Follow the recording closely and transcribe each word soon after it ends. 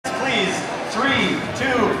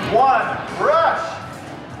1, rush.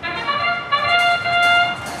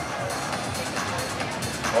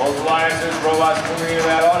 Both Alliances, robots moving into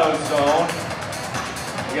that auto zone.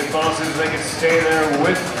 They get bonuses, they can stay there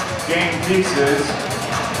with game pieces.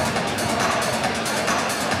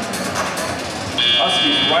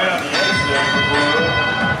 Huskies right on the edge there for blue.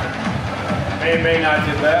 May not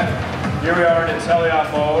get that. Here we are in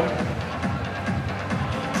Teleon mode.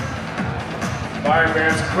 Fire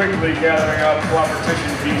Bears quickly gathering up competition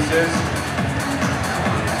pieces.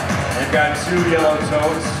 They've got 2 yellow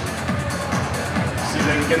totes. See if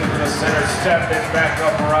they can get them to the center step and back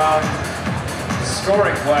up around the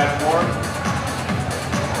scoring platform.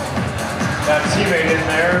 Got a teammate in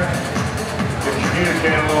there to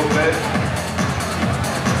communicate a little bit.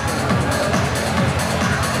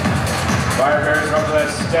 Fire Bears are up to that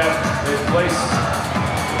step. They place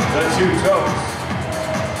the 2 totes.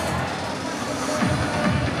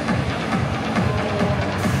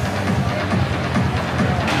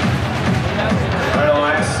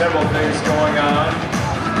 Several things going on.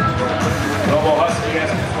 Robo Husky has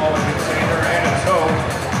control of the container and a tote.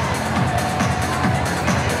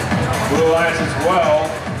 Blue Alliance as well.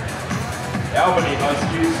 Albany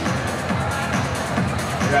Huskies.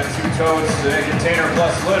 They got 2 totes, a container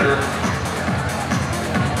plus litter.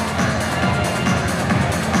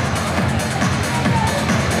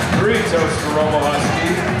 Three totes for Robo Husky.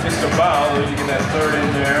 Just about, you get that 3rd in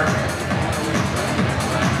there.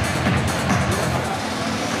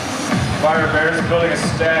 Fire Bears building a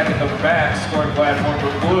stack at the back scoring platform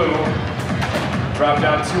for blue. Drop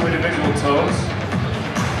down 2 individual totes.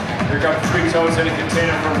 Here come 3 totes in a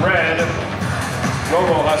container for red.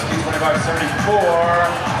 Robo Husky 2574.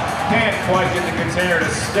 Can't quite get the container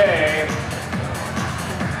to stay.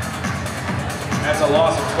 That's a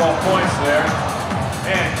loss of 12 points there.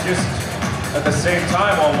 And just at the same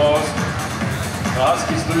time almost, the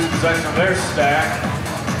Huskies lose possession of their stack.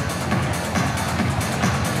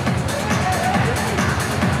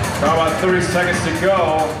 About 30 seconds to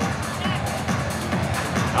go.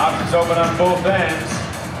 Options open on both ends.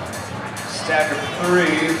 Stack of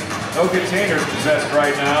 3. No containers possessed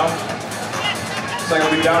right now. Looks like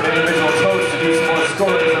it'll be down to individual totes to do some more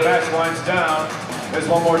scoring as the match line's down. There's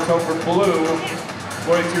one more tote for blue.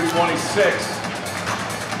 42-26.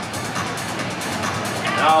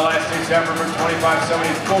 Now last ditch effort for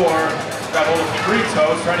 25-74. Got hold of 3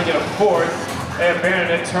 totes, trying to get a 4th. They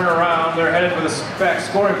abandon it, turn around. They're headed for the back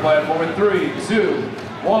scoring platform in 3, 2,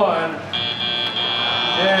 1.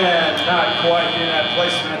 And not quite in that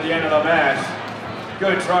placement at the end of the match.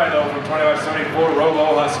 Good try though from 25-74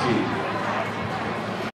 Robo Husky.